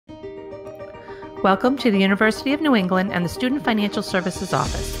Welcome to the University of New England and the Student Financial Services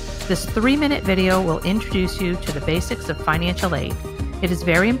Office. This 3-minute video will introduce you to the basics of financial aid. It is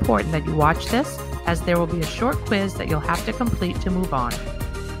very important that you watch this, as there will be a short quiz that you'll have to complete to move on.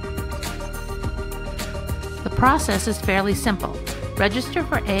 The process is fairly simple. Register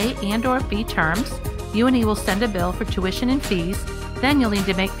for A and/or B terms. UNE will send a bill for tuition and fees. Then you'll need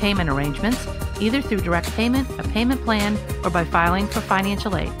to make payment arrangements, either through direct payment, a payment plan, or by filing for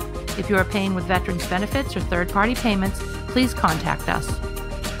financial aid. If you are paying with veterans benefits or third-party payments, please contact us.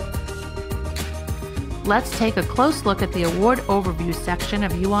 Let's take a close look at the award overview section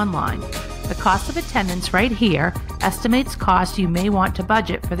of UOnline. The cost of attendance right here estimates costs you may want to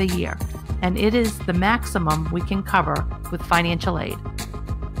budget for the year, and it is the maximum we can cover with financial aid.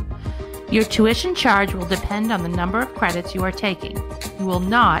 Your tuition charge will depend on the number of credits you are taking. You will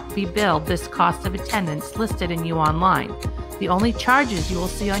not be billed this cost of attendance listed in UOnline. The only charges you will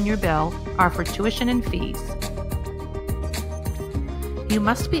see on your bill are for tuition and fees. You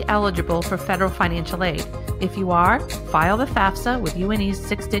must be eligible for federal financial aid. If you are, file the FAFSA with UNE's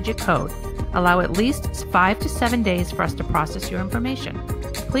 6-digit code. Allow at least 5 to 7 days for us to process your information.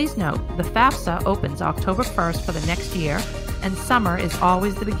 Please note, the FAFSA opens October 1st for the next year, and summer is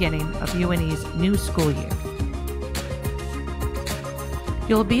always the beginning of UNE's new school year.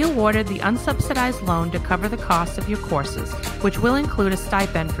 You'll be awarded the unsubsidized loan to cover the costs of your courses, which will include a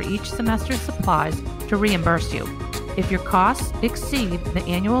stipend for each semester's supplies to reimburse you. If your costs exceed the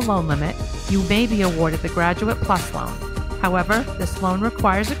annual loan limit, you may be awarded the Graduate Plus loan. However, this loan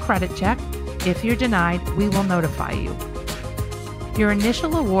requires a credit check. If you're denied, we will notify you. Your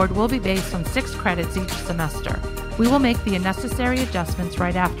initial award will be based on 6 credits each semester. We will make the necessary adjustments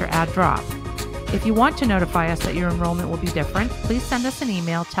right after add drop. If you want to notify us that your enrollment will be different, please send us an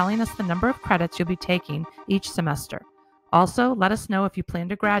email telling us the number of credits you'll be taking each semester. Also, let us know if you plan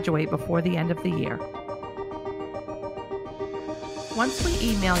to graduate before the end of the year. Once we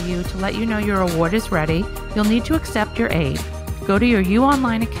email you to let you know your award is ready, you'll need to accept your aid. Go to your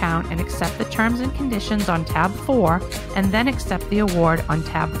UOnline account and accept the terms and conditions on tab 4, and then accept the award on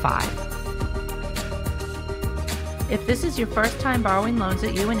tab 5. If this is your first time borrowing loans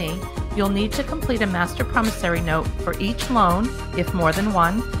at UNE, you'll need to complete a master promissory note for each loan, if more than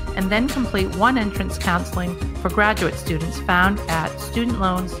one, and then complete one entrance counseling for graduate students found at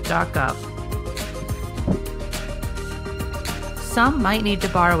studentloans.gov. Some might need to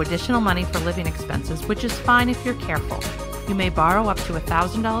borrow additional money for living expenses, which is fine if you're careful. You may borrow up to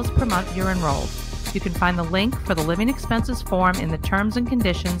 $1,000 per month you're enrolled. You can find the link for the living expenses form in the terms and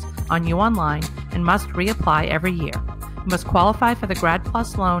conditions on UOnline and must reapply every year. You must qualify for the Grad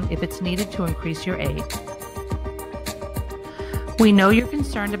Plus loan if it's needed to increase your aid. We know you're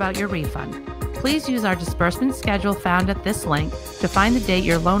concerned about your refund. Please use our disbursement schedule found at this link to find the date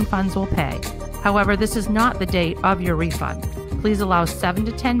your loan funds will pay. However, this is not the date of your refund. Please allow 7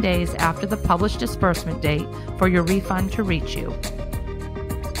 to 10 days after the published disbursement date for your refund to reach you.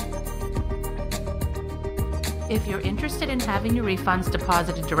 If you're interested in having your refunds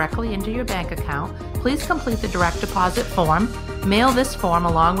deposited directly into your bank account, please complete the direct deposit form. Mail this form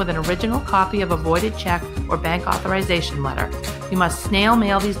along with an original copy of a voided check or bank authorization letter. You must snail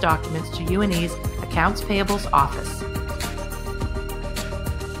mail these documents to UNE's Accounts Payables Office.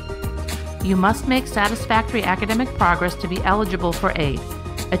 You must make satisfactory academic progress to be eligible for aid.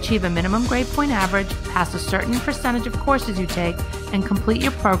 Achieve a minimum grade point average, pass a certain percentage of courses you take, and complete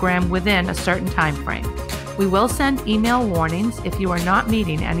your program within a certain time frame. We will send email warnings if you are not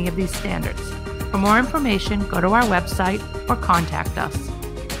meeting any of these standards. For more information, go to our website or contact us.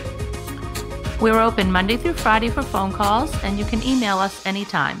 We're open Monday through Friday for phone calls, and you can email us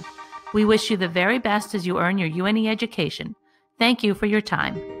anytime. We wish you the very best as you earn your UNE education. Thank you for your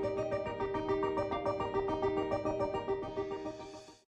time.